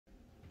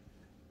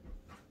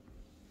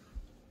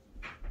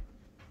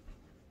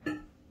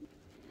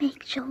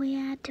make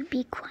Julia to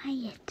be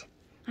quiet.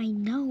 I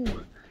know.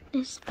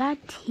 There's bad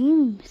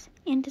teams,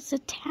 and there's a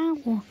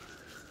towel.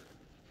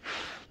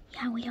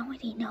 Yeah, we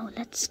already know.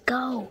 Let's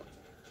go.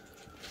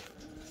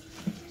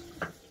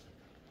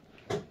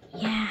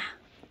 Yeah.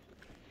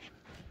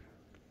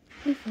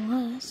 It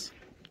was.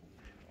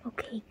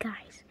 Okay,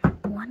 guys.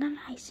 Why don't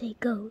I say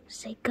go?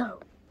 Say go.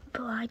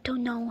 But I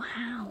don't know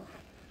how.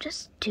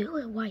 Just do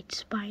it, White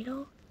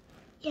Spider.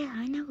 Yeah,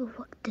 I never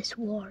worked this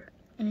war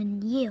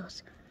in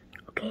years.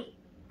 Okay,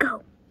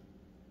 go.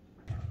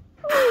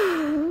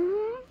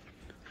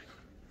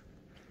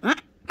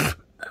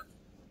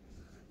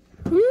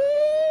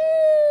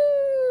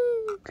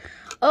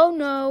 Oh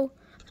no.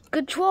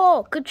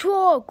 Control,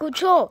 control,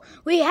 control.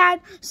 We had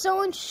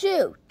someone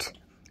shoot.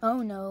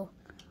 Oh no.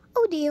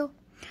 Oh dear.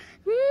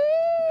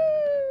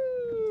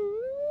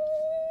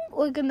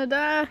 We're gonna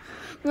die.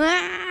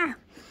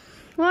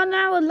 Run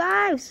our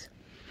lives.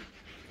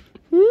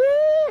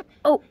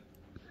 Oh.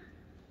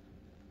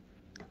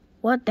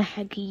 What the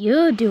heck are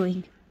you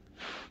doing?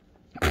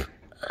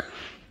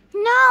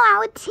 No,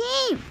 our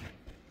team.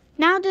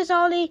 Now there's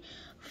only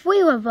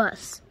 3 of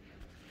us.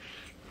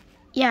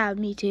 Yeah,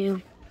 me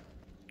too.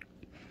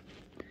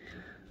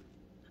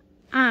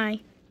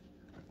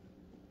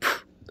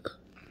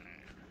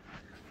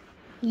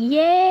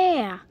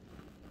 Yeah.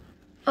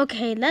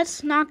 Okay,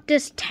 let's knock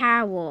this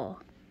tower.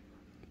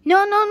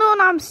 No,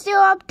 I'm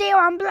still up there.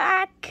 I'm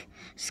Black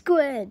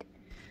Squid.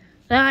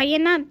 You're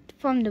not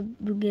from the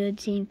good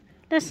team.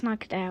 Let's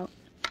knock it out.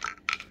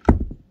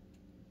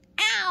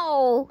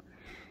 Ow!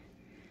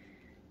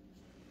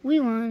 We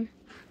won.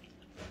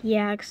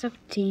 Yeah,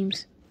 except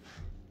teams.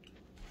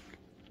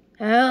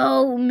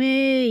 Help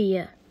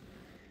me!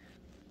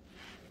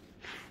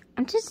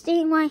 I'm just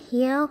staying right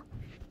here.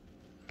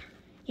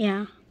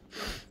 Yeah.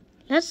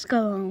 Let's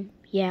go home.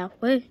 Yeah,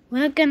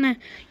 we're gonna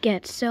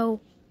get so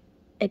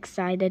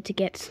excited to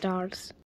get stars.